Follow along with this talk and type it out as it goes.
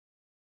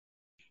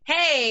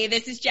Hey,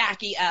 this is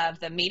Jackie of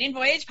the Maiden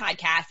Voyage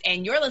podcast,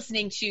 and you're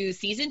listening to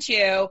season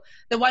 2,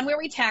 the one where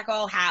we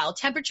tackle how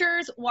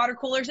temperatures, water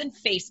coolers, and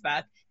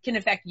Facebook can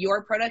affect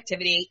your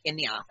productivity in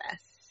the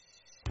office.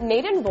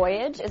 Maiden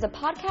Voyage is a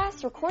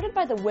podcast recorded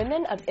by the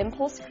women of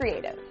Impulse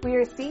Creative. We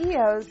are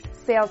CEOs,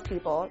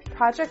 salespeople,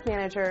 project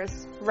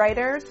managers,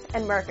 writers,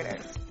 and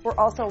marketers. We're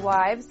also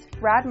wives,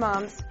 rad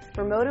moms,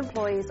 remote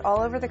employees all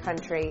over the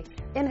country,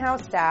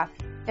 in-house staff,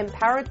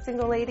 empowered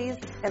single ladies,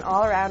 and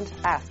all-around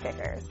ass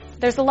kickers.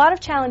 There's a lot of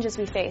challenges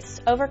we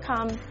face,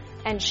 overcome,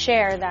 and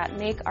share that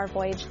make our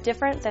voyage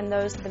different than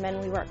those of the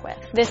men we work with.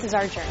 This is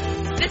our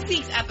journey. This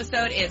week's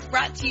episode is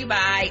brought to you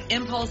by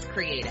Impulse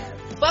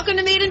Creative. Welcome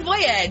to Maiden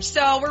Voyage.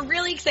 So we're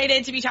really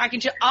excited to be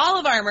talking to all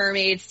of our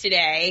mermaids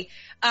today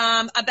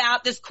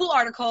about this cool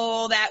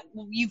article that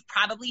you've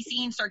probably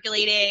seen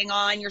circulating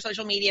on your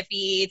social media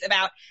feeds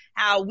about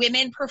how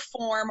women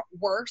perform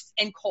worse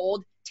in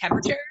cold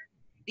temperatures.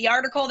 The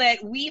article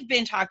that we've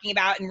been talking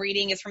about and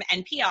reading is from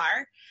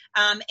NPR,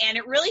 and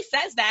it really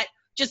says that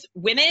just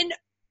women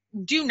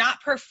do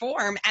not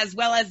perform as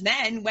well as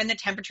men when the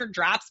temperature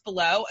drops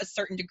below a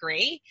certain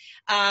degree.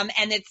 And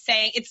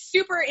it's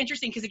super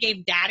interesting because it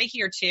gave data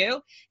here too,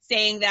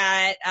 saying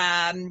that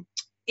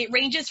it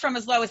ranges from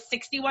as low as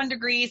 61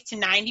 degrees to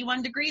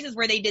 91 degrees is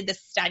where they did the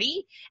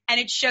study. And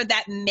it showed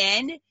that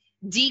men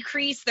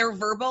decrease their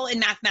verbal and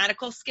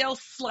mathematical skills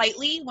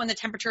slightly when the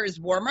temperature is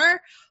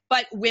warmer,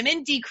 but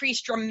women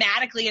decrease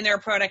dramatically in their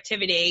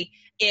productivity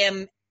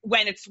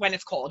when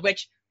it's cold,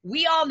 which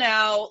we all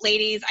know,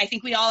 ladies, I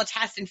think we all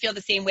attest and feel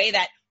the same way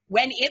that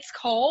when it's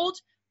cold,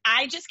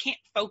 I just can't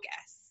focus.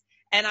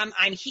 And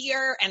I'm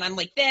here and I'm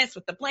like this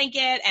with the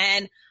blanket.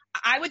 And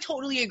I would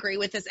totally agree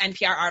with this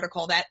NPR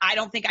article that I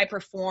don't think I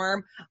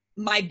perform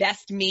my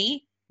best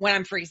me when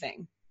I'm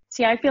freezing.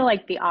 See, I feel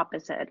like the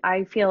opposite.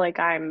 I feel like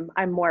I'm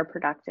more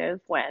productive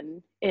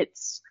when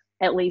it's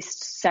at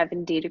least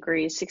 70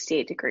 degrees,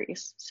 68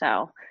 degrees.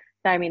 So,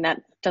 I mean,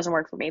 that doesn't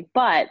work for me.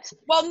 But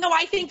well, no,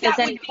 I think that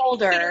would be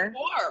colder.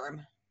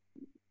 Warm.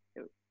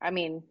 I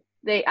mean,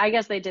 I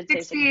guess they did say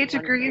 68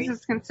 degrees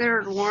is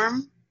considered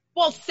warm.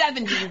 Well,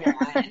 71.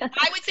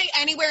 I would say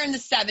anywhere in the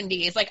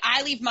 70s. Like,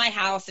 I leave my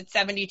house at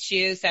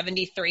 72,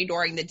 73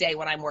 during the day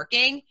when I'm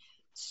working,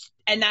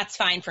 and that's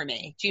fine for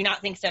me. Do you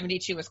not think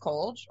 72 is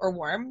cold or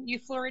warm, you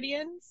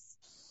Floridians?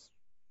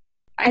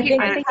 I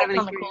think that's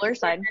on the cooler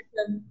side.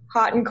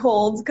 Hot and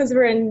cold, because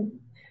we're in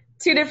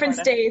two different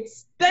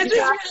states. This is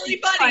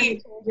really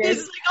funny. This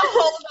is like a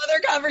whole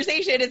other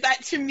conversation. Is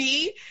that to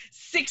me,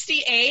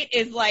 68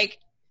 is like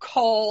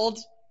cold,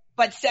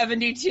 but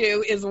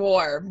 72 is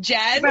warm.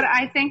 Jen? But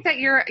I think that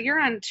you're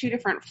on two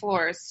different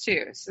floors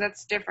too, so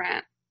that's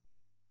different.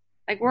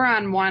 Like we're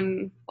on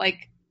one,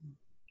 like,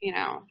 you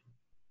know.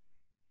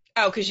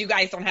 Oh, because you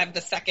guys don't have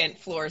the second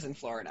floors in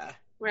Florida.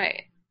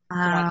 Right.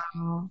 Oh,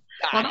 well,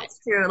 that's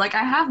true. Like,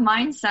 I have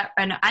mine set,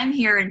 and I'm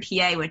here in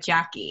PA with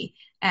Jackie,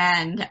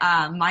 and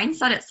mine's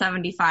set at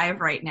 75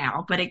 right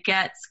now, but it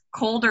gets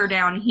colder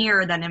down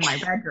here than in my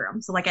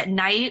bedroom. So, like, at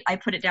night, I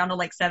put it down to,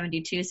 like,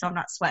 72, so I'm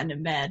not sweating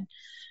in bed.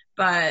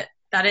 But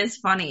that is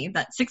funny.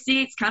 That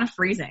 68 is kind of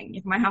freezing.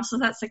 If my house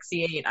was at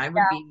 68, I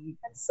would be...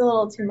 That's a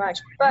little too much.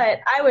 But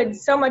I would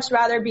so much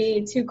rather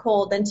be too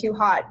cold than too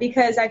hot,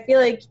 because I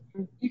feel like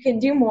you can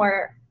do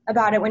more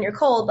about it when you're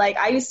cold. Like,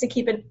 I used to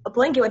keep a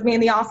blanket with me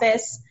in the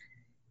office,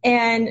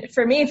 and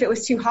for me, if it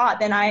was too hot,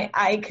 then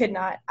I could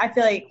not. I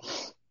feel like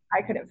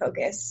I couldn't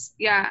focus.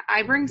 Yeah,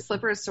 I bring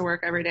slippers to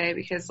work every day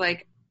because,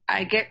 like,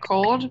 I get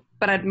cold,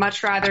 but I'd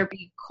much rather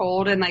be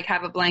cold and, like,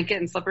 have a blanket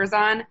and slippers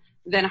on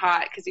than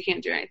hot, because you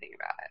can't do anything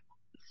about it.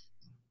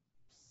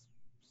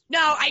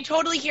 No, I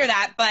totally hear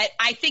that, but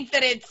I think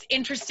that it's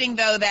interesting,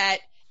 though, that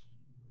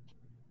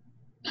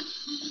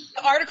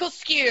the article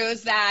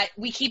skews that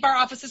we keep our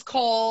offices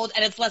cold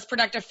and it's less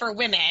productive for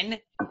women,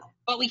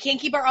 but we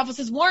can't keep our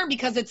offices warm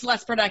because it's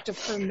less productive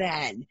for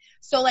men.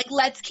 So, like,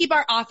 let's keep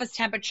our office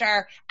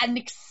temperature at an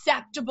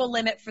acceptable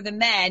limit for the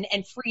men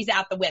and freeze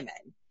out the women.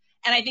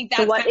 And I think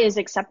that's... So what is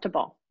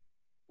acceptable?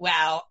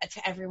 Well,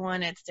 to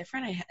everyone, it's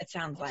different, it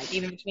sounds like,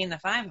 even between the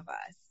five of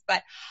us.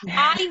 But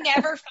I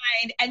never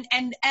find,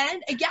 and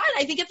again,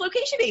 I think it's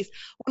location-based.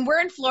 When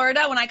we're in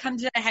Florida, when I come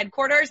to the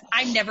headquarters,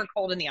 I'm never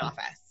cold in the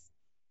office.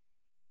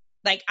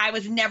 Like, I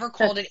was never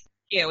cold at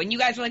you. And you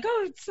guys were like,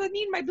 oh, I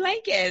need my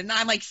blanket. And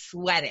I'm, like,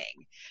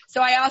 sweating.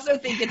 So I also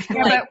think it's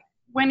but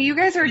when you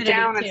guys are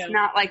down, it's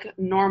not like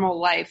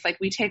normal life. Like,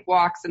 we take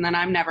walks, and then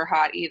I'm never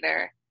hot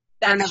either.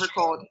 Or never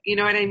cold. You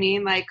know what I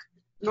mean? Like,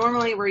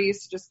 normally we're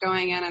used to just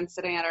going in and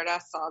sitting at our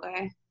desks all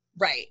day.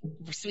 Right.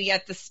 So we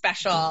get the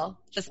special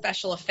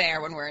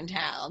affair when we're in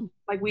town.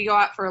 Like, we go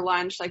out for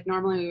lunch. Like,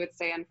 normally we would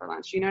stay in for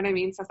lunch. You know what I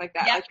mean? Stuff like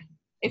that. Yeah. Like,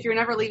 if you're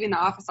never leaving the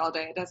office all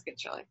day, it does get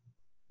chilly.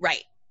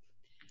 Right.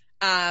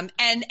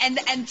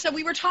 And so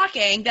we were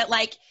talking that,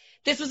 like,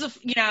 this was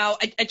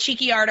a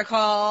cheeky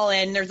article,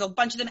 and there's a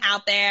bunch of them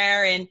out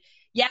there, and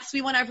yes,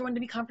 we want everyone to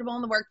be comfortable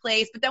in the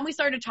workplace, but then we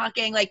started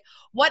talking, like,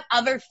 what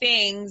other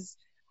things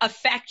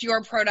affect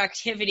your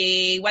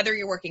productivity, whether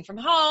you're working from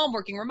home,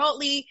 working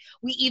remotely.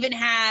 We even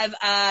have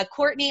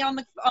Courtney on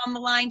the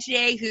line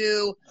today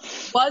who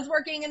was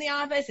working in the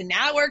office and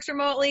now works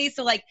remotely.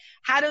 So like,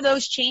 how do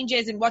those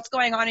changes and what's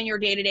going on in your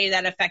day-to-day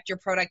that affect your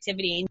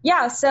productivity?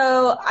 Yeah,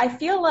 so I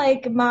feel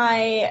like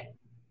my,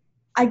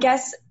 I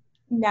guess,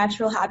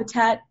 natural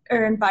habitat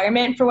or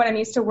environment for what I'm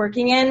used to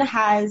working in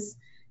has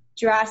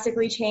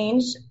drastically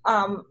changed.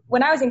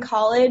 When I was in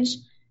college,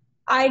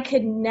 I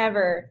could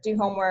never do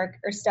homework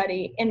or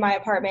study in my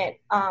apartment.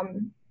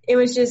 It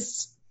was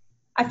just,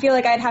 I feel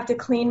like I'd have to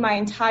clean my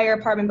entire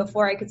apartment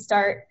before I could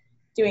start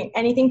doing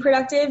anything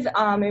productive.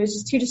 It was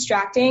just too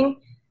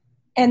distracting.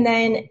 And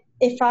then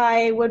if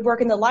I would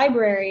work in the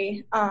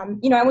library, I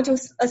went to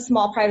a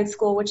small private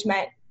school, which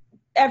meant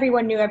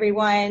everyone knew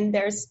everyone.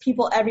 There's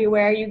people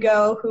everywhere you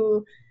go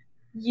who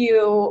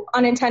you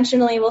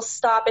unintentionally will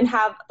stop and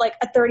have like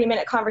a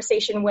 30-minute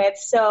conversation with.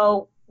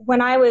 So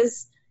when I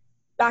was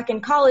back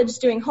in college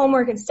doing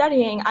homework and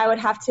studying, I would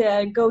have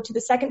to go to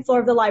the second floor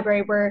of the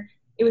library where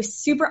it was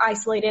super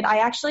isolated. I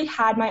actually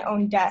had my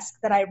own desk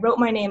that I wrote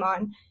my name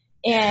on.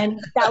 And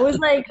that was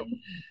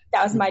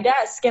my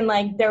desk. And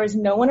like, there was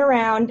no one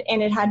around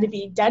and it had to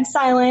be dead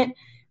silent.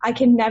 I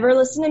could never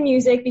listen to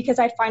music because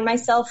I find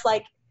myself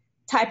like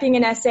typing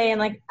an essay and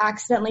like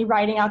accidentally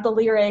writing out the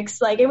lyrics.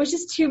 Like it was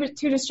just too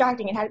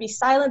distracting. It had to be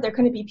silent. There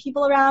couldn't be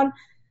people around.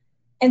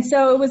 And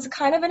so it was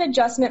kind of an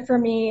adjustment for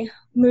me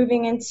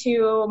moving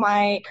into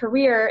my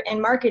career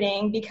in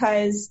marketing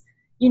because,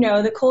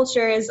 the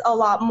culture is a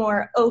lot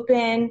more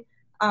open.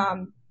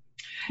 And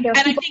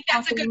I think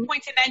that's a good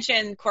point to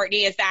mention,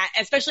 Courtney, is that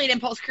especially at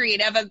Impulse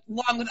Creative,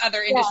 along with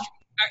other industries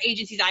or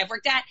agencies I've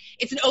worked at,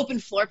 it's an open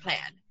floor plan.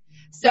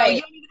 So right.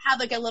 You don't even have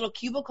like a little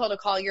cubicle to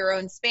call your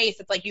own space.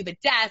 It's like you have a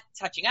desk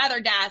touching other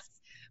desks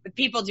with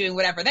people doing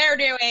whatever they're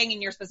doing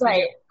and you're supposed to be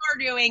doing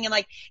what you're doing. And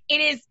like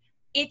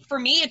for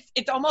me,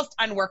 it's almost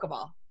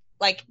unworkable.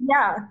 Like,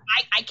 yeah,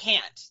 I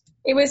can't.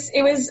 It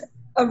was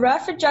a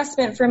rough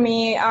adjustment for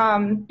me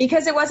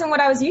because it wasn't what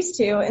I was used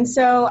to. And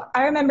so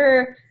I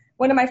remember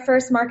one of my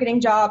first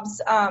marketing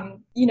jobs,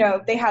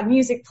 they had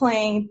music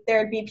playing,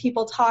 there'd be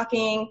people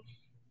talking,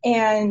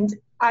 and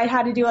I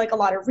had to do like a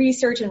lot of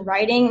research and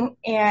writing.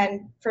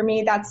 And for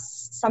me,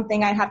 that's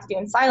something I'd have to do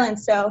in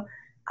silence. So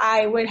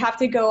I would have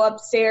to go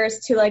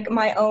upstairs to like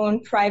my own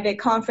private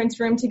conference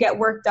room to get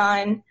work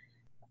done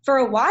for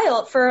a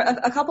while, for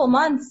a couple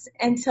months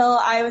until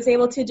I was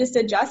able to just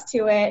adjust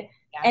to it.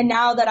 Yeah. And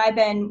now that I've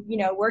been,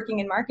 working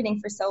in marketing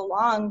for so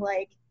long,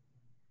 like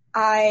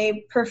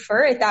I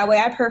prefer it that way.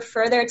 I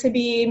prefer there to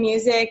be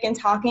music and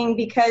talking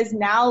because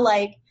now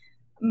like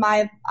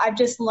I've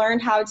just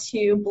learned how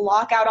to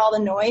block out all the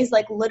noise.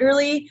 Like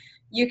literally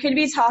you could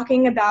be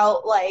talking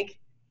about like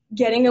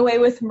getting away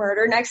with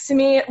murder next to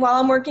me while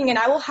I'm working and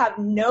I will have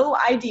no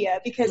idea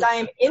because I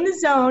am in the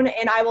zone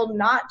and I will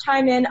not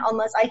chime in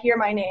unless I hear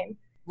my name.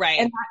 Right.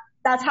 And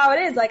that's how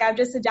it is. Like I've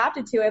just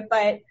adapted to it.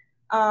 But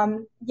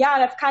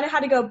I've kind of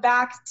had to go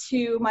back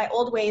to my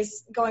old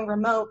ways going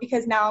remote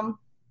because now I'm,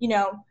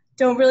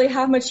 don't really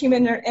have much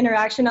human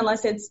interaction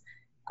unless it's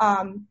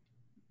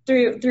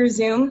through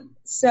Zoom.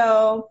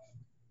 So,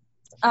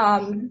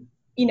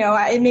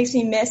 it makes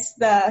me miss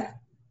the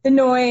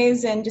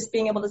noise and just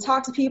being able to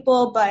talk to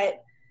people.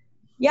 But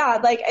yeah,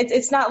 like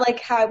it's not like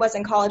how I was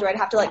in college where I'd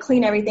have to like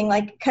clean everything,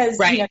 like, cause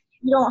you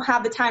don't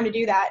have the time to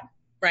do that.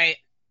 Right.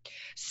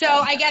 So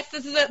I guess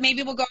this is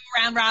maybe we'll go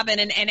around robin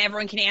and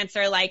everyone can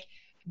answer, like,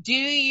 do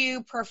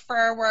you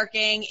prefer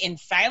working in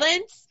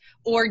silence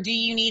or do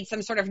you need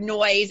some sort of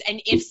noise?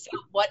 And if so,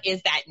 what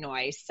is that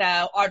noise? So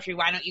Audrey,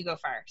 why don't you go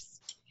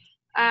first?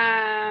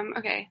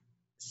 Okay.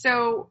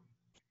 So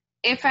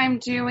if I'm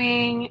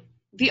doing,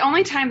 the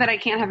only time that I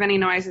can't have any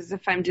noise is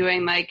if I'm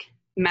doing like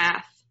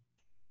math.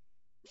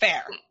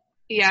 Fair.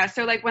 Yeah.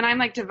 So like when I'm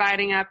like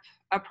dividing up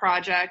a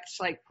project,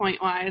 like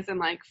point wise and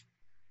like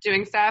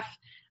doing stuff,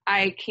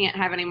 I can't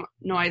have any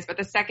noise. But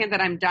the second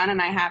that I'm done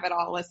and I have it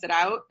all listed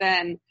out,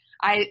 then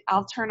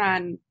I'll turn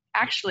on,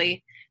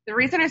 actually, the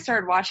reason I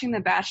started watching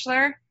The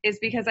Bachelor is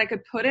because I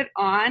could put it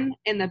on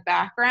in the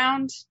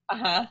background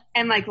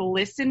and like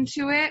listen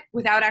to it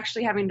without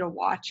actually having to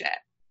watch it.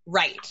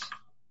 Right.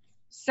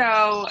 So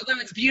although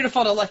it's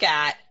beautiful to look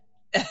at.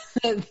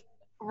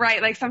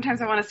 Right. Like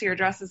sometimes I want to see her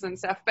dresses and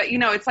stuff, but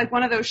it's like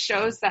one of those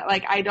shows that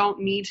like I don't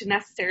need to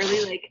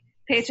necessarily like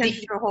pay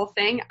attention to the whole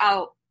thing.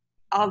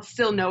 I'll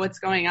still know what's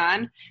going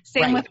on.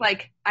 Same with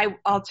like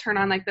I'll turn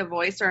on like The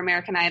Voice or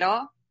American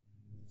Idol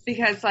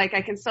because like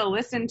I can still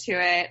listen to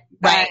it,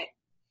 but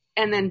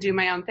and then do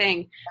my own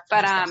thing.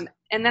 But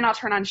and then I'll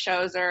turn on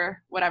shows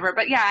or whatever.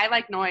 But yeah, I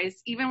like noise.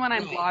 Even when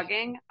I'm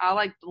vlogging, I'll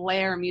like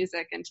blare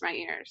music into my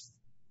ears.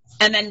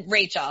 And then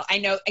Rachel,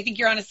 I think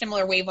you're on a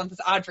similar wavelength as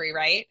Audrey,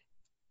 right?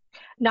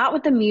 Not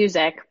with the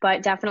music,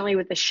 but definitely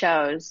with the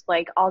shows.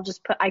 Like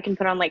I can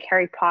put on like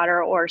Harry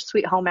Potter or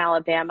Sweet Home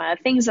Alabama,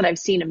 things that I've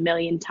seen a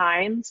million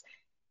times,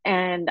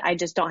 and I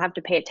just don't have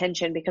to pay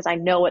attention because I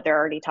know what they're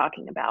already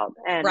talking about.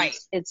 And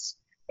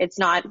it's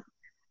not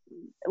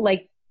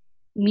like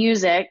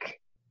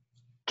music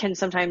can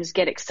sometimes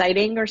get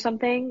exciting or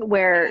something,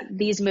 where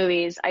these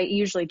movies, I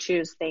usually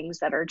choose things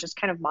that are just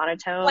kind of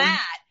monotone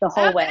the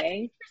whole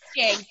way.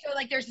 Interesting. So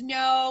like there's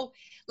no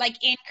like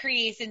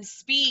increase in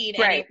speed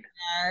Right.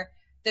 anywhere.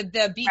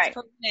 The beats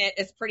per minute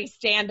is pretty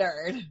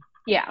standard.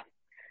 Yeah.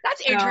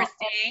 That's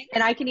interesting.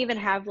 And I can even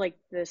have like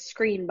the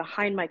screen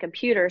behind my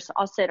computer. So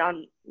I'll sit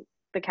on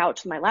the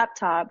couch with my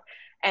laptop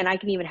and I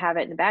can even have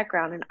it in the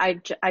background. And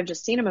I've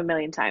just seen them a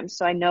million times.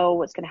 So I know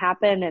what's going to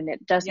happen and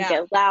it doesn't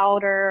get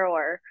louder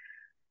or,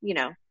 you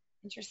know.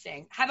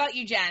 Interesting. How about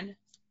you, Jen?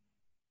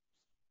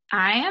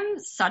 I am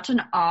such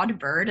an odd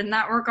bird in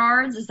that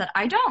regards, is that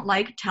I don't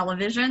like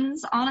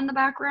televisions on in the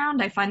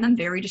background. I find them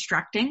very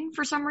distracting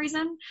for some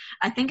reason.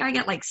 I think I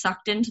get like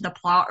sucked into the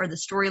plot or the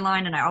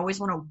storyline and I always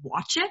want to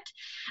watch it.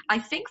 I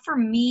think for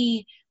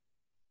me,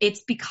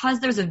 it's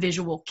because there's a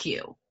visual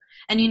cue.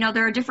 And, you know,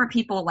 there are different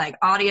people like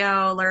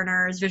audio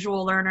learners,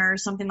 visual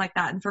learners, something like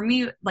that. And for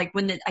me, like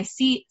when I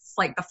see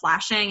like the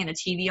flashing and a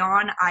TV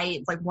on,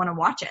 I like want to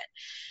watch it.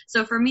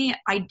 So for me,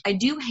 I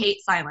do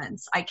hate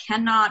silence. I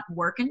cannot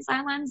work in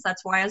silence.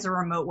 That's why as a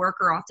remote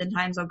worker,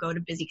 oftentimes I'll go to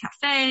busy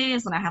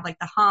cafes and I have like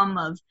the hum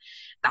of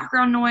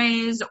background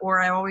noise,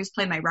 or I always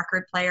play my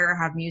record player or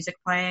have music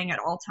playing at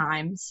all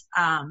times.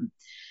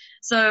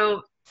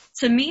 So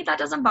to me, that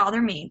doesn't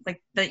bother me,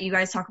 like that you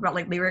guys talk about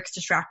like lyrics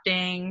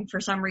distracting for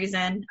some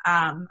reason.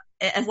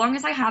 As long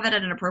as I have it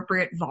at an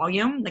appropriate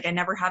volume, like I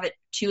never have it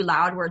too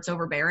loud where it's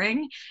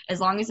overbearing. As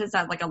long as it's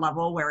at like a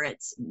level where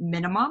it's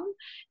minimum,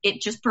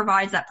 it just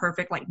provides that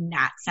perfect like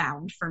gnat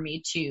sound for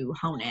me to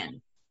hone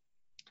in.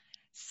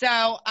 So,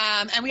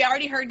 and we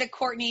already heard that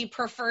Courtney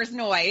prefers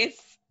noise.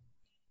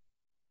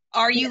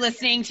 Are you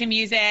listening to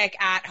music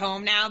at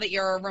home now that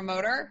you're a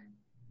remoter?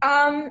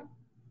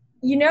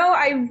 You know,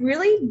 I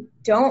really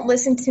don't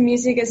listen to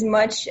music as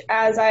much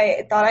as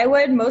I thought I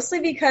would, mostly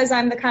because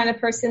I'm the kind of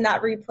person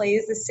that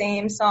replays the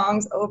same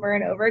songs over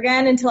and over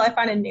again until I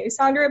find a new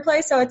song to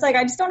replace. So it's like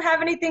I just don't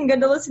have anything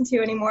good to listen to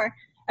anymore.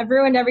 I've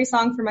ruined every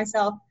song for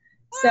myself.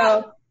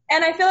 So,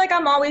 and I feel like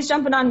I'm always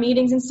jumping on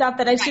meetings and stuff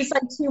that it's just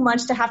like too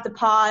much to have to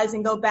pause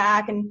and go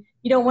back, and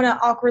you don't want to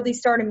awkwardly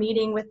start a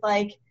meeting with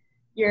like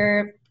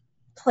your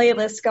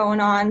playlist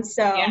going on.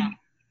 So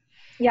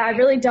yeah, I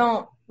really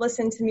don't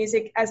listen to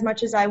music as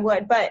much as I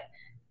would. But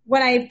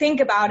when I think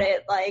about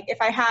it, like if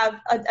I have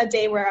a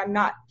day where I'm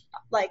not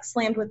like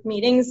slammed with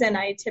meetings, then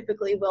I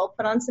typically will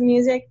put on some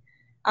music.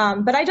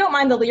 But I don't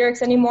mind the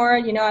lyrics anymore.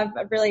 You know,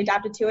 I've really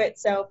adapted to it.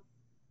 So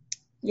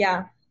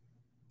yeah.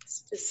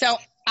 So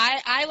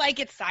I like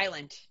it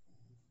silent.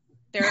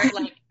 There,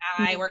 like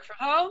I work from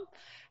home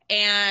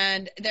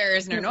and there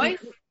is no noise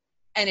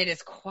and it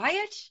is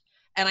quiet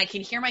and I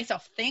can hear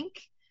myself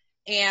think.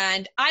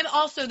 And I'm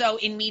also, though,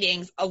 in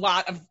meetings a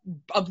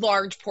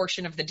large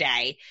portion of the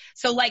day.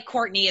 So like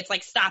Courtney, it's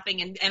like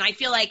stopping and I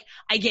feel like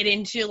I get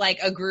into like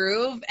a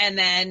groove and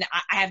then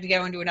I have to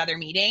go into another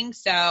meeting.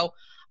 So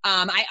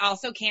I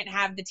also can't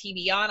have the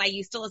TV on. I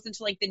used to listen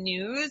to like the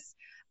news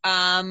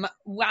while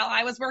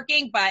I was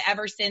working, but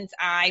ever since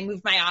I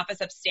moved my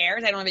office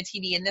upstairs, I don't have a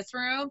TV in this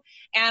room.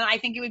 And I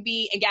think it would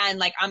be, again,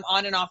 like I'm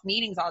on and off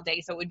meetings all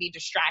day. So it would be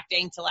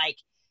distracting to like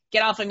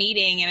get off a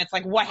meeting and it's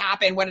like, what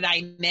happened? What did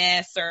I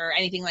miss? Or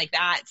anything like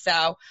that.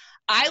 So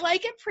I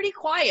like it pretty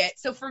quiet.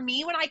 So for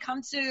me, when I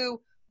come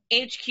to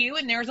HQ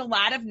and there's a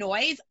lot of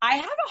noise, I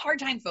have a hard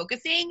time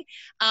focusing.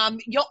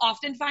 You'll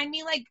often find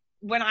me like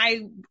when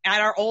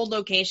at our old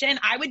location,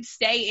 I would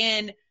stay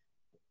in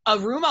a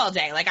room all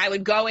day. Like I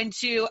would go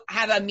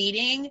have a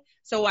meeting.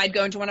 So I'd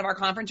go into one of our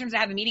conference rooms to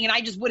have a meeting and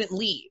I just wouldn't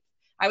leave.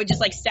 I would just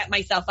like set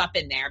myself up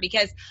in there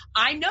because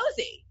I'm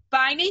nosy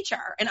by nature.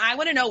 And I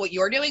want to know what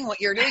you're doing, what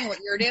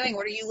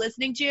are you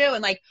listening to,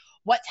 and like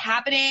what's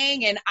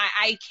happening. And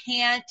I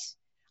can't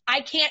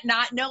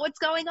not know what's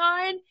going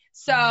on.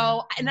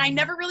 So, and I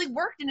never really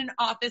worked in an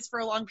office for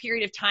a long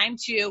period of time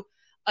to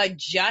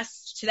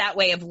adjust to that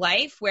way of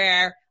life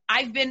where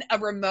I've been a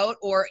remote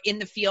or in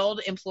the field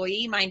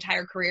employee my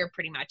entire career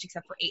pretty much,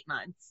 except for 8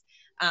 months.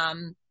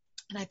 And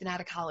I've been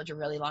out of college a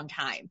really long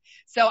time.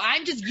 So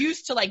I'm just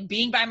used to like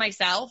being by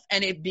myself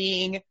and it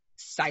being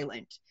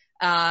silent.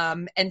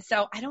 And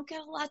so I don't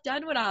get a lot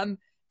done when I'm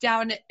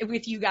down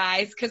with you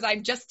guys because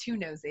I'm just too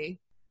nosy.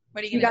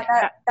 What are you gonna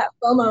got that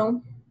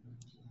FOMO.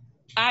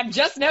 I'm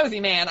just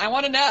nosy, man. I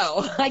want to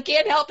know. I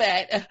can't help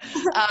it.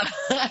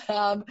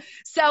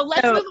 So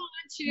let's move on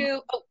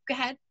to, go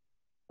ahead.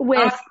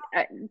 With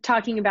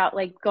talking about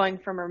like going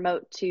from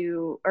remote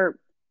or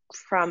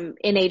from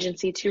in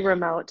agency to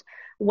remote,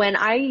 when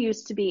I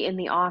used to be in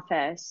the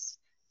office,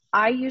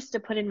 I used to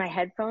put in my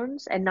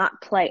headphones and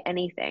not play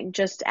anything,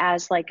 just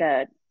as like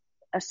a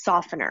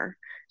softener.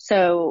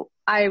 So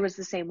I was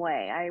the same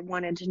way. I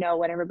wanted to know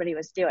what everybody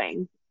was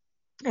doing.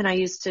 And I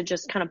used to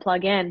just kind of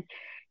plug in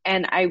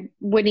and I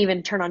wouldn't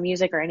even turn on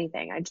music or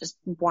anything. I just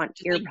want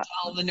earbuds.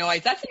 All the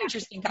noise. That's an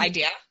interesting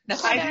idea.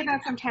 I do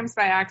that sometimes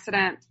by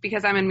accident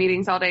because I'm in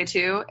meetings all day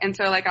too. And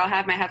so like I'll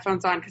have my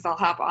headphones on because I'll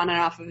hop on and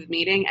off of a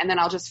meeting and then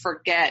I'll just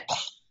forget.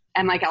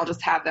 And like I'll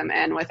just have them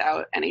in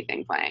without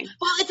anything playing.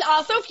 Well, it's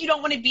also if you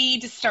don't want to be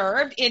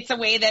disturbed, it's a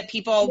way that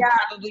people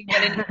probably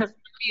wouldn't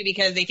you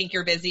because they think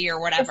you're busy or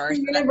whatever. It's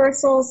the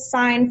universal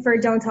sign for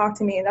don't talk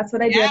to me. That's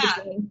what I do at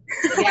the beginning.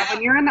 Yeah,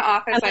 when you're in the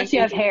office, unless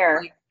you have hair,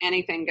 like,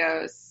 anything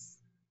goes.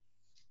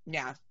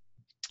 Yeah.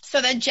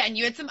 So then, Jen,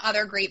 you had some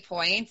other great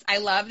points. I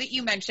love that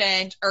you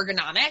mentioned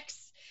ergonomics.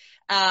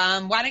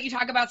 Why don't you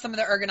talk about some of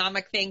the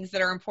ergonomic things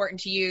that are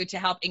important to you to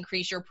help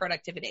increase your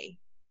productivity?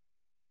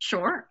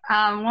 Sure.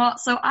 Well,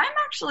 so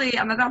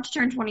I'm about to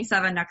turn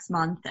 27 next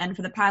month. And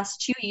for the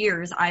past 2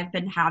 years, I've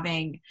been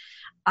having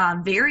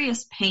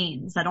various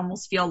pains that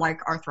almost feel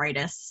like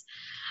arthritis,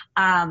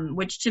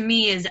 which to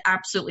me is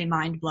absolutely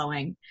mind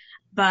blowing.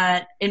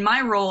 But in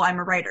my role, I'm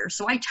a writer.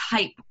 So I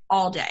type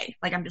all day.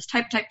 Like I'm just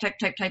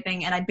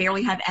typing, and I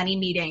barely have any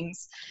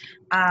meetings.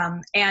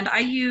 And I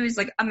use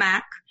like a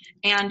Mac.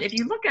 And if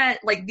you look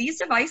at like these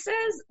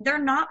devices,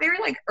 they're not very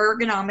like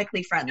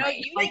ergonomically friendly. No,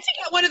 you need to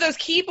get one of those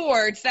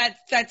keyboards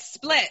that's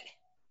split.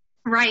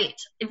 Right.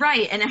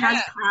 And it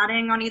has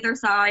padding on either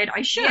side.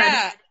 I should.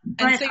 Yeah.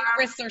 But, and so your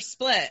wrists are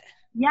split.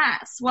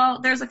 Yes. Well,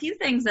 there's a few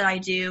things that I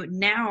do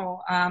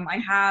now. I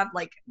have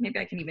like, maybe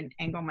I can even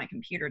angle my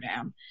computer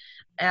down.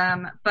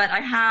 But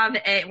I have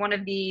one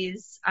of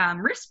these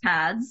wrist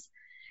pads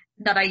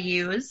that I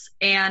use,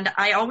 and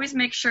I always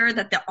make sure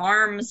that the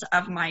arms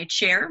of my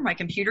chair, my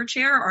computer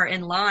chair, are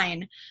in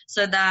line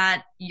so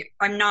that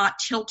I'm not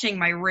tilting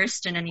my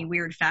wrist in any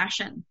weird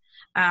fashion.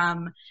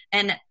 And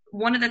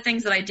one of the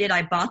things that I did,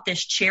 I bought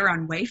this chair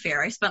on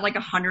Wayfair. I spent like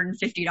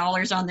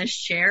 $150 on this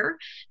chair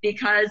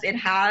because it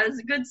has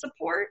good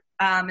support,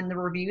 and the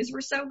reviews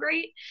were so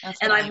great.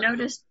 And I've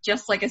noticed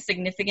just like a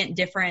significant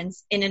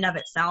difference in and of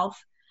itself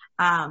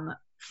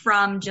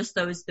from just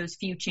those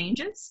few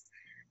changes.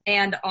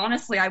 And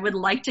honestly, I would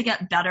like to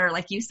get better,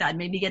 like you said,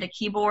 maybe get a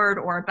keyboard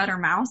or a better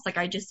mouse. Like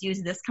I just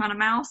use this kind of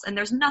mouse, and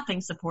there's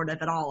nothing supportive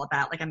at all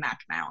about like a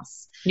Mac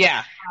mouse.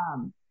 Yeah.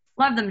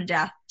 Love them to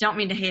death. Don't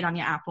mean to hate on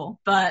you, Apple,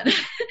 but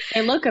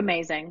they look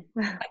amazing.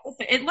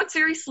 It looks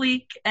very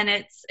sleek and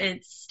it's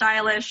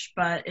stylish,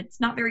 but it's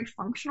not very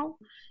functional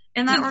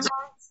in that regard.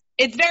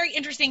 It's very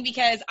interesting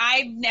because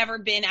I've never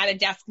been at a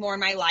desk more in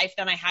my life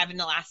than I have in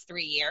the last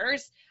 3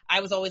 years. I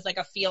was always like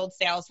a field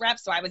sales rep,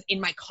 so I was in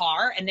my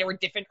car, and there were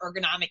different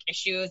ergonomic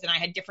issues, and I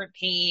had different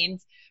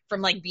pains from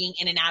like being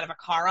in and out of a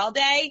car all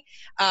day.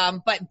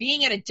 But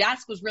being at a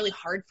desk was really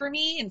hard for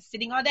me, and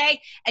sitting all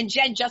day. And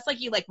Jen, just like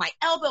you, like my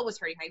elbow was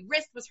hurting, my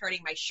wrist was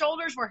hurting, my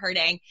shoulders were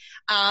hurting.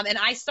 And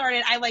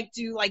I like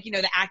do like, you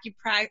know,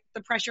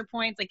 the pressure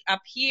points like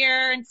up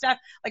here and stuff.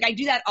 Like I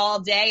do that all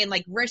day, and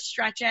like wrist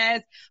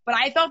stretches. But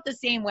I felt the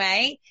same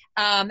way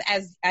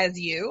as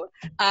you.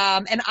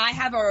 And I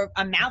have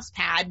a mouse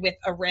pad with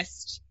a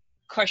wrist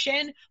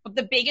cushion. But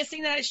the biggest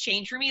thing that has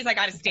changed for me is I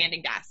got a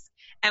standing desk.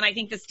 And I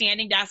think the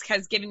standing desk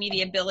has given me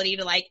the ability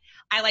to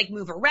I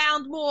move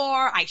around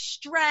more. I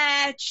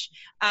stretch.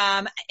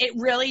 It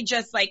really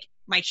just like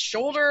my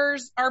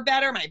shoulders are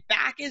better. My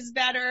back is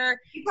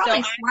better. You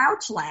probably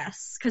slouch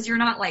less because you're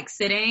not like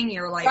sitting.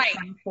 You're like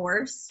kind of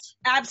forced.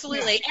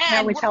 Absolutely. Yeah.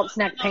 And which helps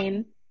neck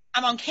pain.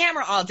 I'm on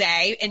camera all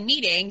day in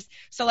meetings.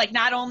 So like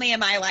not only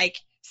am I like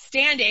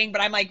standing,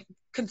 but I'm like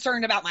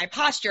concerned about my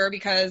posture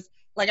because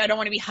like I don't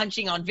want to be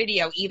hunching on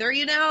video either,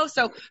 you know?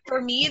 So for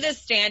me, the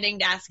standing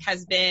desk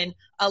has been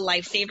a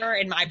lifesaver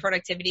in my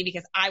productivity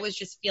because I was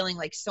just feeling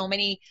like so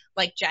many,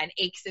 like Jen,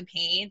 aches and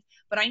pains.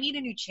 But I need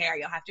a new chair.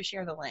 You'll have to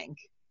share the link.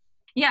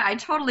 Yeah, I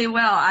totally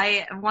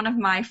will. One of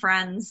my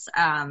friends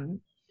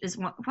is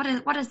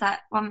what is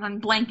that? Well,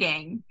 I'm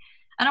blanking.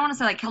 I don't want to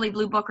say like Kelly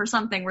Blue Book or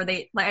something where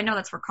they like I know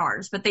that's for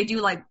cars, but they do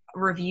like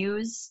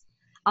reviews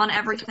on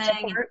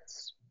everything.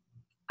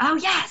 Oh,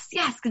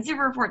 yes,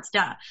 Consumer Reports,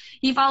 duh.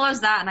 He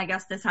follows that, and I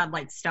guess this had,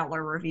 like,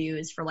 stellar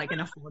reviews for, like, an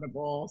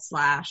affordable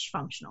 /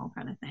 functional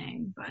kind of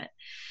thing.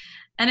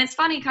 And it's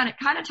funny, kind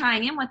of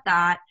tying in with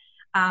that,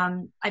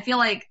 I feel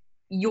like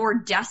your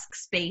desk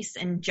space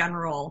in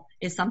general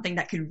is something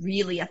that could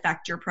really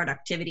affect your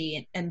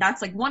productivity. And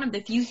that's, like, one of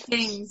the few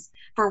things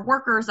for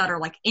workers that are,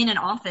 like, in an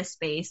office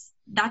space,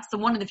 that's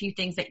one of the few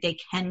things that they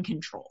can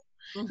control.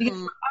 Mm-hmm. Because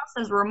for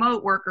us as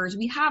remote workers,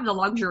 we have the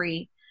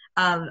luxury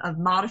of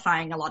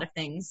modifying a lot of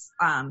things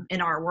in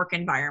our work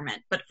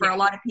environment. But for a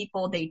lot of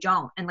people, they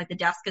don't. And like the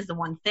desk is the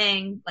one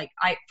thing. Like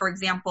for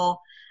example,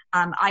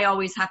 I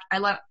always I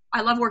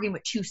love working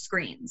with 2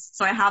 screens.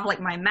 So I have like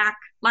my Mac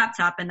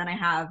laptop and then I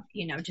have,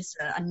 you know, just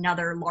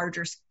another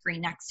larger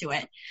screen next to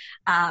it.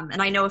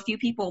 And I know a few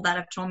people that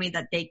have told me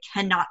that they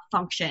cannot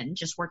function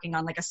just working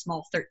on like a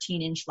small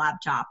 13-inch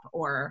laptop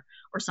or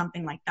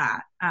something like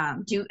that.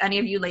 Do any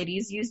of you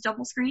ladies use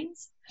double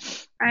screens?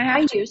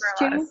 I used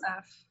to.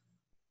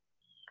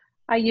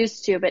 I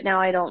used to, but now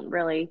I don't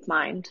really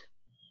mind.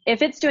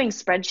 If it's doing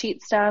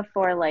spreadsheet stuff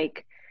or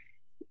like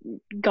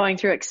going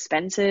through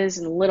expenses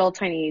and little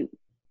tiny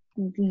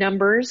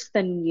numbers,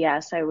 then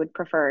yes, I would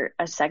prefer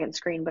a second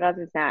screen. But other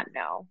than that,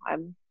 no,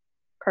 I'm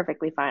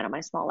perfectly fine on my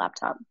small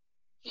laptop.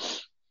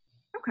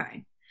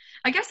 Okay.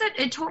 I guess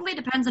it totally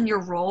depends on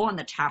your role and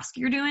the task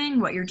you're doing,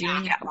 what you're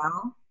doing as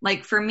well.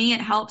 Like for me, it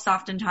helps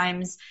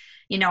oftentimes,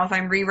 if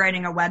I'm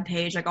rewriting a web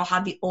page, like I'll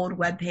have the old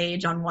web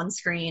page on one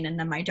screen and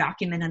then my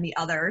document on the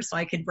other so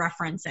I could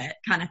reference it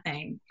kind of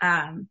thing.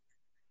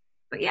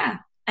 But yeah.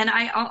 And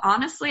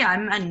honestly,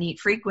 I'm a neat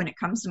freak when it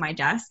comes to my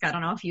desk. I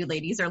don't know if you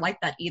ladies are like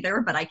that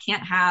either, but I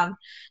can't have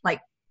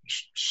like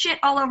shit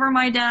all over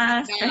my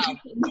desk. No.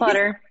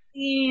 Clutter.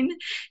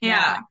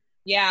 Yeah.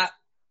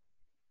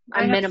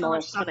 I'm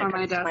minimalist when it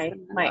comes to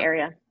my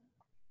area.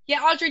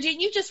 Yeah, Audrey,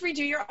 didn't you just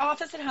redo your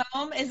office at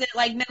home? Is it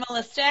like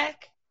minimalistic?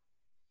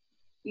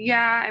 Yeah,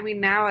 I mean,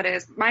 now it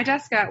is. My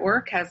desk at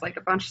work has like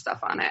a bunch of stuff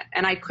on it,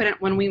 and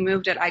when we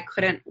moved it, I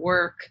couldn't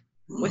work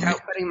without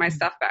putting my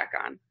stuff back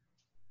on.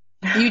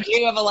 You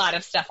do have a lot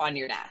of stuff on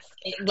your desk.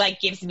 It like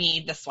gives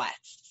me the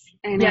sweats.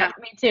 I know. Yeah,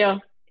 me too.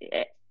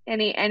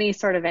 Any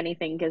sort of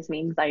anything gives me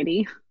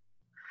anxiety.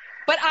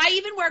 But I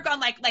even work on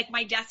like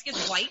my desk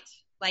is white.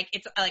 Like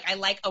it's like I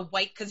like a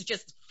white because it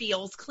just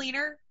feels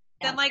cleaner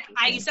than like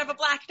I used to have a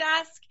black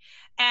desk,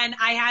 and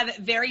I have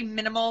very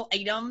minimal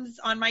items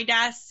on my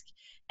desk.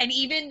 And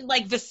even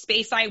like the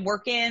space I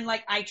work in,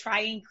 like I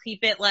try and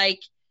keep it like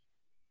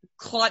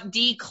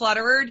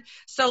decluttered.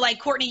 So like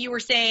Courtney, you were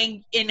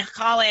saying in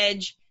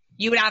college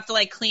you would have to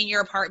like clean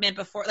your apartment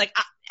before. Like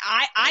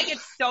I get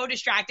so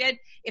distracted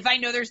if I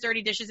know there's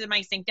dirty dishes in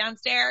my sink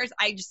downstairs.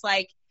 I just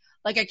like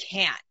I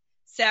can't.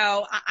 So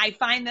I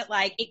find that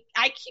like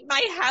I keep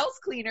my house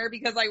cleaner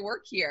because I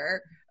work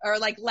here, or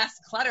like less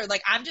cluttered.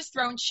 Like I'm just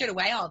throwing shit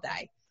away all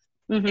day.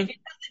 Mm-hmm. If it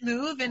doesn't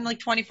move in like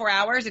 24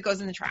 hours, it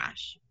goes in the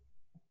trash.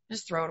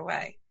 Just throw it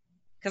away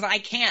because I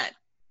can't.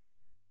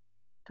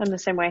 I'm the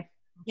same way.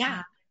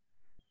 Yeah.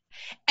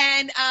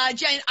 And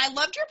Jen, I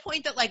loved your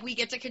point that like we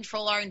get to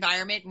control our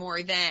environment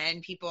more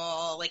than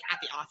people like at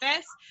the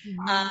office.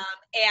 Mm-hmm.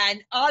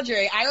 And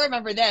Audrey, I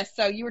remember this.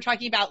 So you were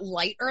talking about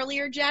light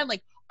earlier, Jen,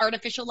 like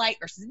artificial light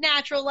versus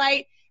natural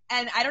light.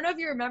 And I don't know if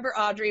you remember,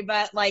 Audrey,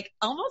 but like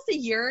almost a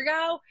year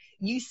ago,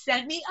 you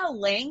sent me a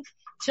link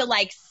to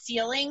like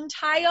ceiling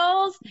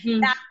tiles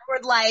that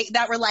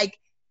were like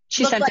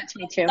she sent like it to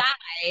me too.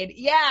 Side.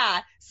 Yeah.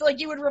 So like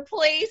you would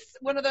replace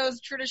one of those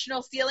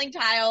traditional ceiling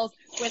tiles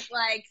with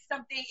like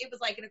something, it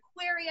was like an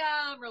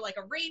aquarium or like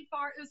a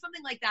rainforest. It was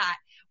something like that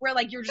where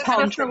like you're just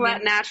to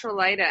let natural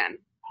light in.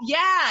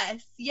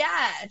 Yes.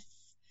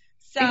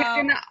 So because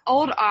in the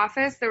old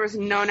office, there was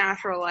no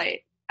natural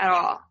light at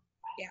all.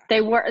 Yeah.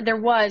 There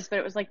was, but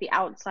it was like the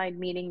outside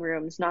meeting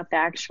rooms, not the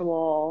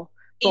actual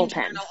bullpen.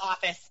 Internal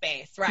office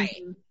space,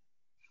 right? Mm-hmm.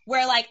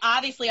 Where like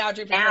obviously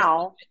Audrey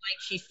now like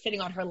she's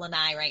sitting on her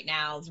lanai right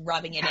now,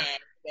 rubbing it in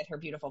with her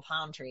beautiful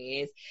palm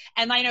trees.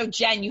 And I know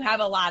Jen, you have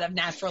a lot of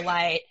natural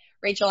light.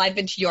 Rachel, I've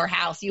been to your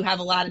house. You have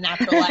a lot of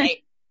natural light.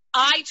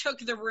 I took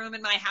the room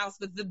in my house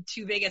with the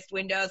two biggest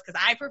windows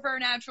because I prefer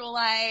natural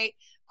light.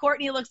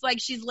 Courtney looks like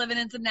she's living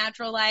in some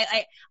natural light.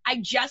 I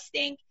just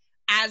think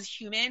as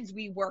humans,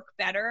 we work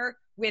better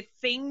with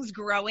things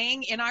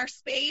growing in our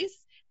space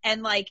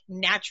and like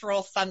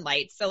natural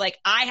sunlight. So like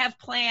I have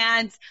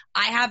plants,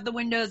 I have the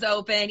windows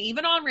open,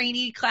 even on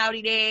rainy,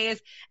 cloudy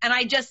days. And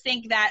I just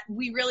think that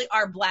we really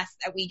are blessed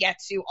that we get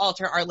to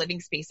alter our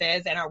living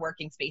spaces and our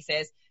working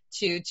spaces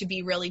to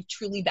be really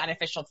truly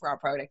beneficial for our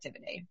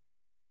productivity.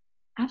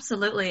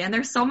 Absolutely. And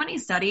there's so many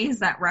studies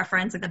that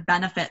reference like the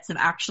benefits of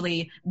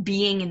actually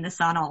being in the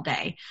sun all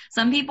day.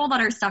 Some people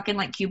that are stuck in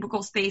like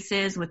cubicle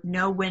spaces with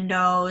no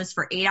windows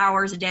for 8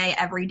 hours a day,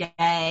 every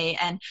day.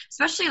 And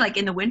especially like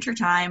in the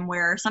wintertime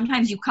where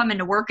sometimes you come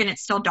into work and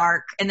it's still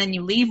dark and then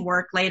you leave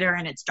work later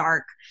and it's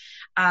dark.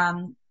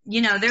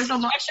 There's a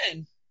lot.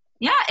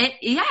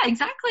 Yeah,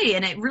 exactly.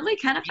 And it really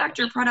can affect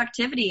your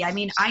productivity. I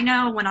mean, I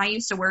know when I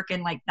used to work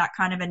in like that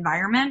kind of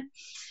environment,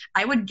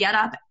 I would get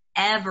up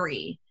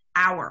every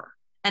hour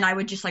and I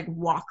would just like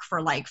walk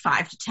for like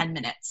 5 to 10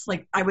 minutes.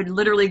 Like I would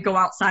literally go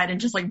outside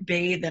and just like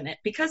bathe in it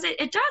because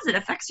it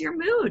affects your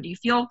mood. You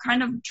feel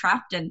kind of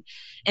trapped. And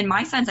in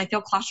my sense, I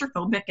feel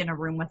claustrophobic in a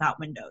room without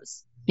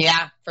windows.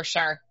 Yeah, for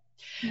sure.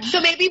 Yeah. So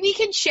maybe we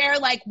can share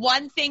like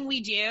one thing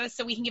we do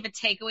so we can give a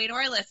takeaway to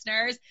our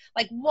listeners,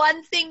 like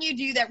one thing you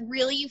do that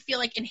really you feel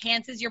like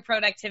enhances your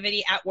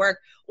productivity at work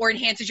or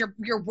enhances your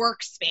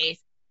workspace.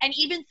 And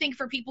even think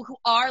for people who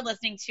are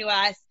listening to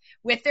us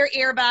with their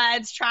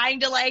earbuds,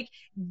 trying to like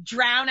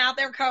drown out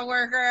their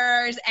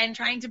coworkers and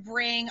trying to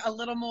bring a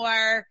little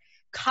more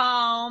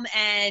calm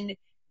and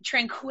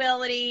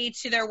tranquility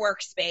to their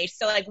workspace.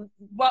 So like,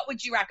 what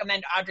would you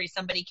recommend, Audrey,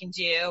 somebody can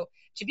do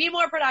to be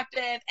more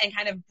productive and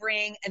kind of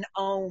bring an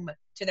ohm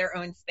to their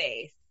own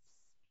space?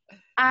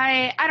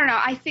 I don't know.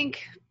 I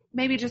think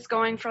maybe just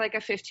going for like a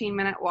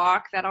 15-minute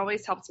walk, that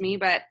always helps me.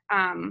 But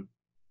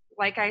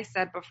like I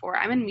said before,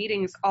 I'm in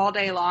meetings all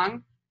day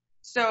long.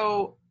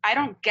 So I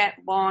don't get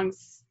long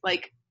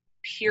like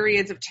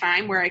periods of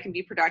time where I can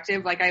be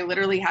productive. Like I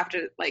literally have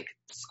to like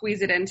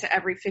squeeze it into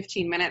every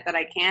 15 minute that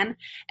I can.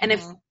 And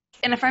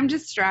if I'm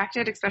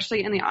distracted,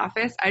 especially in the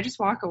office, I just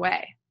walk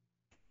away.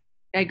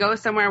 I go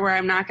somewhere where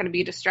I'm not going to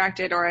be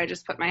distracted, or I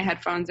just put my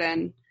headphones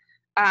in.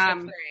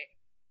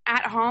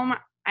 At home,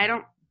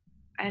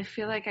 I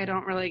feel like I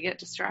don't really get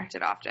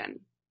distracted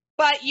often.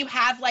 But you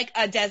have like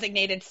a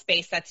designated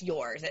space that's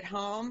yours at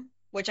home,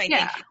 which I think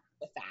helps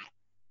with that.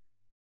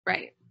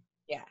 Right.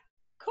 Yeah.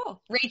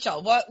 Cool.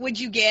 Rachel, what would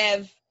you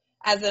give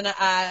as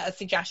a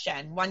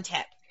suggestion? One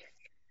tip.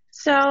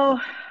 So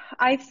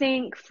I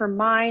think for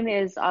mine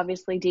is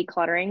obviously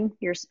decluttering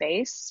your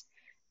space.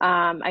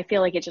 I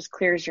feel like it just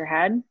clears your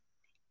head.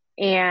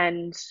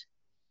 And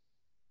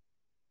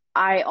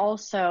I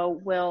also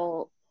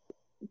will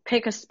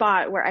pick a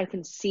spot where I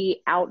can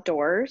see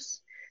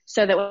outdoors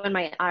so that when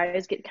my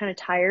eyes get kind of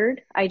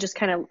tired, I just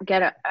kind of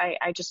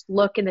I just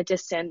look in the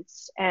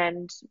distance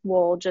and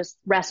will just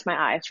rest my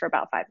eyes for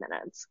about 5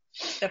 minutes.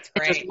 That's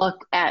great. And just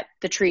look at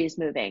the trees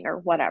moving or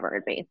whatever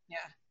it be. Yeah.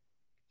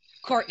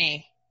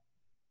 Courtney.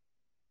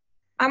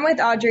 I'm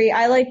with Audrey.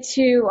 I like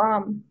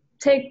to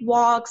take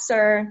walks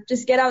or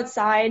just get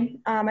outside.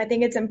 I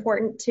think it's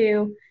important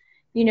to,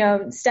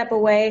 step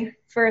away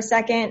for a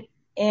second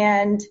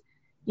and,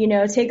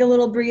 take a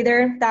little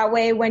breather. That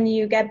way, when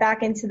you get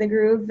back into the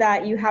groove,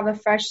 that you have a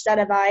fresh set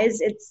of eyes.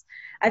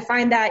 I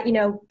find that,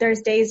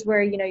 there's days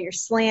where, you're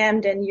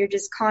slammed and you're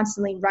just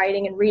constantly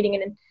writing and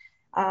reading.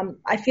 And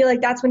I feel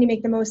like that's when you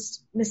make the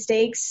most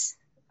mistakes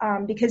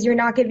because you're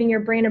not giving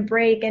your brain a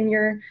break and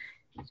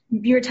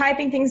you're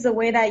typing things the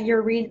way that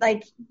you're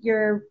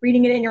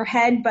reading it in your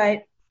head.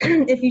 But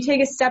if you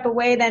take a step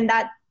away, then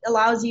that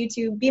allows you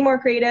to be more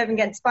creative and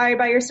get inspired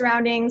by your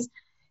surroundings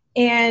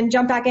and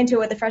jump back into it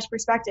with a fresh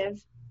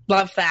perspective.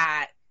 Love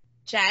that.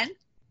 Jen?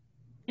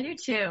 I do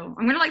too.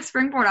 I'm going to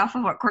springboard off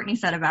of what Courtney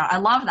said about, I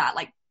love that.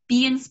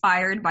 Be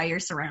inspired by your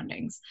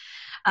surroundings.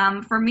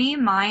 For me,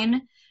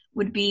 mine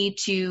would be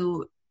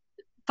to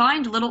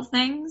find little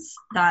things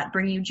that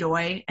bring you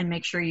joy and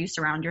make sure you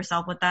surround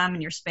yourself with them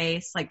in your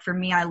space. For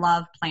me, I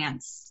love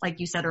plants, like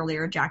you said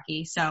earlier,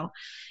 Jackie. So,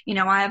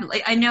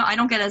 I know I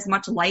don't get as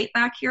much light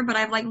back here, but I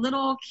have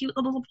little cute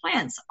little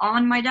plants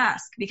on my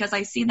desk because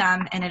I see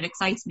them and it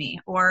excites me.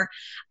 Or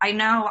I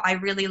know I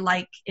really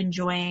like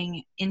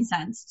enjoying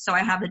incense. So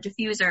I have a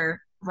diffuser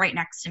right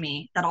next to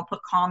me that I'll put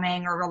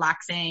calming or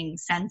relaxing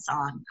scents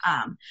on.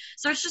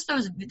 So it's just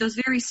those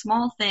very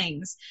small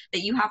things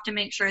that you have to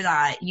make sure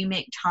that you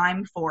make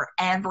time for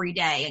every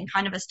day and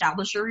kind of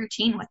establish your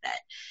routine with it.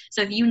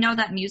 So if you know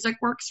that music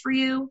works for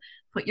you,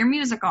 put your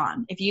music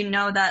on. If you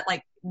know that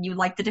you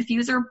like the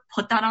diffuser,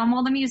 put that on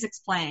while the music's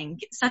playing.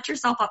 Set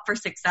yourself up for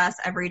success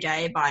every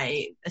day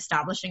by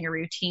establishing a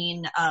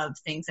routine of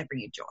things that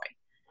bring you joy.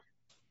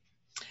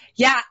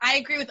 Yeah, I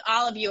agree with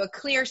all of you. A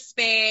clear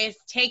space,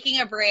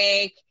 taking a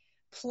break,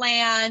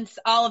 plants,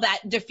 all of that,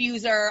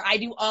 diffuser. I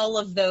do all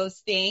of those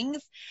things.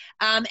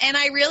 And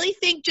I really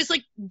think just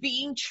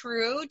being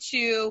true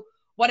to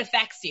what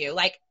affects you.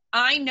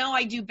 I know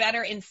I do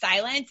better in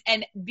silence.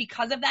 And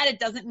because of that, it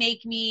doesn't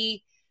make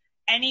me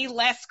any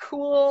less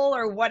cool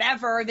or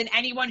whatever than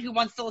anyone who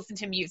wants to listen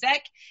to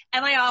music.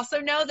 And I also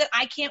know that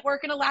I can't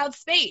work in a loud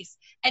space.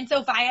 And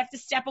so if I have to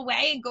step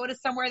away and go to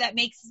somewhere that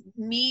makes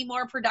me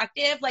more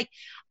productive,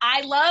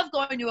 I love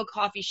going to a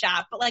coffee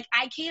shop, but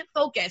I can't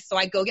focus. So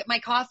I go get my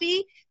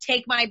coffee,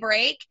 take my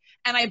break,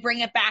 and I bring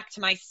it back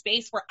to my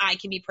space where I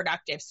can be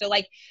productive. So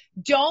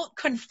don't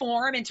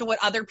conform into what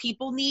other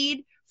people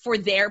need for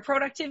their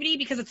productivity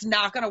because it's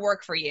not going to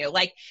work for you.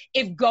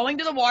 If going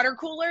to the water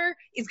cooler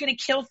is going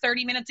to kill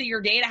 30 minutes of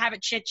your day to have a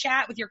chit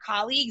chat with your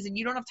colleagues and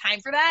you don't have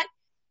time for that,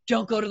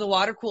 don't go to the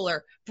water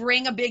cooler.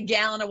 Bring a big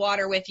gallon of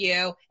water with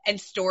you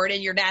and store it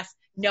in your desk,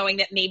 knowing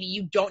that maybe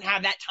you don't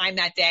have that time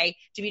that day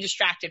to be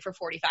distracted for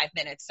 45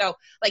 minutes. So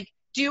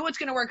do what's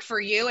going to work for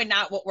you and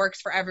not what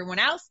works for everyone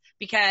else,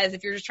 because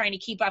if you're just trying to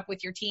keep up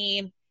with your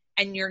team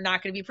and you're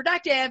not going to be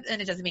productive,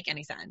 then it doesn't make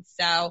any sense.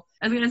 So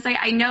I was going to say,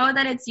 I know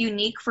that it's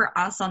unique for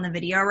us on the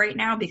video right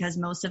now because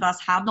most of us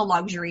have the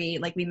luxury,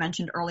 like we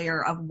mentioned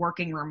earlier, of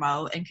working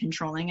remote and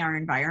controlling our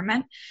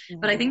environment. Mm-hmm.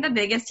 But I think the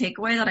biggest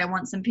takeaway that I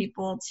want some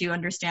people to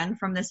understand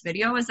from this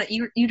video is that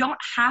you don't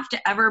have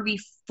to ever be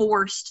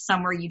forced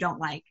somewhere you don't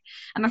like.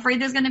 I'm afraid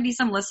there's going to be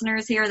some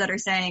listeners here that are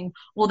saying,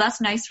 well, that's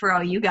nice for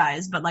all you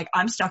guys, but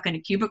I'm stuck in a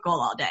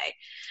cubicle all day.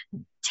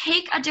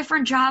 Take a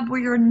different job where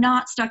you're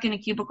not stuck in a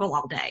cubicle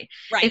all day.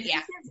 Right. If this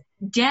is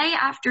day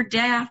after day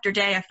after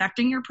day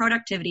affecting your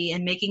productivity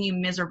and making you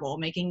miserable,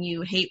 making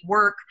you hate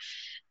work,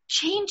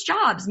 change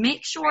jobs.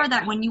 Make sure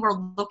that when you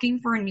are looking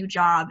for a new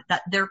job,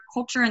 that their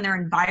culture and their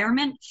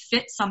environment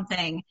fit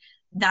something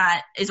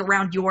that is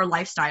around your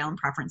lifestyle and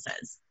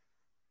preferences.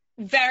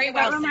 Very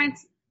well. That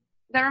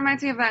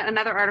reminds me of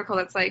another article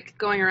that's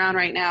going around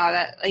right now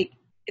that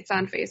it's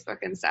on Facebook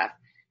and stuff.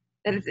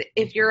 That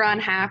if you're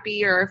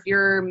unhappy or if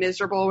you're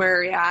miserable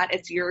where you're at,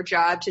 it's your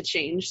job to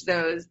change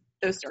those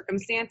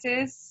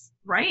circumstances.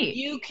 Right.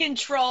 You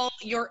control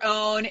your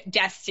own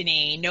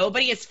destiny.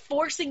 Nobody is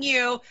forcing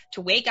you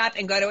to wake up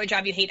and go to a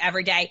job you hate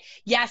every day.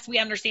 Yes, we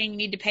understand you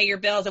need to pay your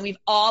bills, and we've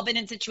all been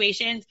in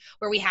situations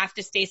where we have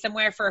to stay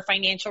somewhere for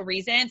financial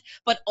reasons,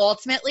 but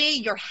ultimately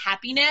your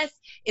happiness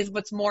is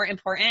what's more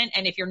important.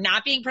 And if you're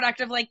not being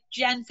productive, like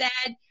Jen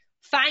said,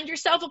 find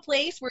yourself a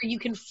place where you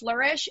can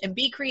flourish and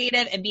be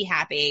creative and be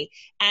happy.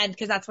 And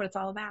because that's what it's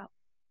all about.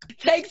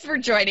 Thanks for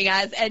joining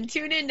us, and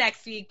tune in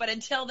next week. But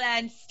until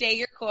then, stay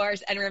your course.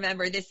 course. And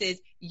remember, this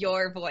is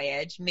your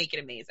voyage. Make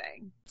it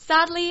amazing.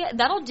 Sadly,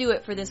 that'll do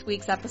it for this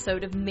week's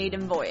episode of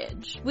Maiden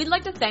Voyage. We'd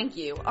like to thank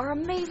you, our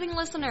amazing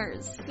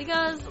listeners,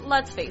 because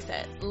let's face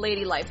it,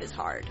 lady life is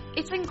hard.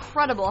 It's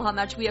incredible how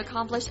much we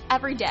accomplish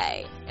every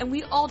day, and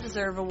we all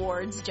deserve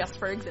awards just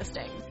for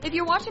existing. If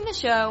you're watching the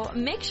show,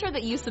 make sure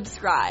that you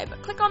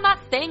subscribe. Click on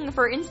that thing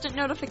for instant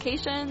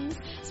notifications,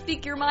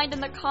 speak your mind in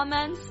the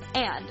comments,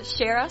 and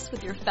share us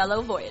with your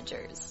fellow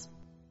Voyagers.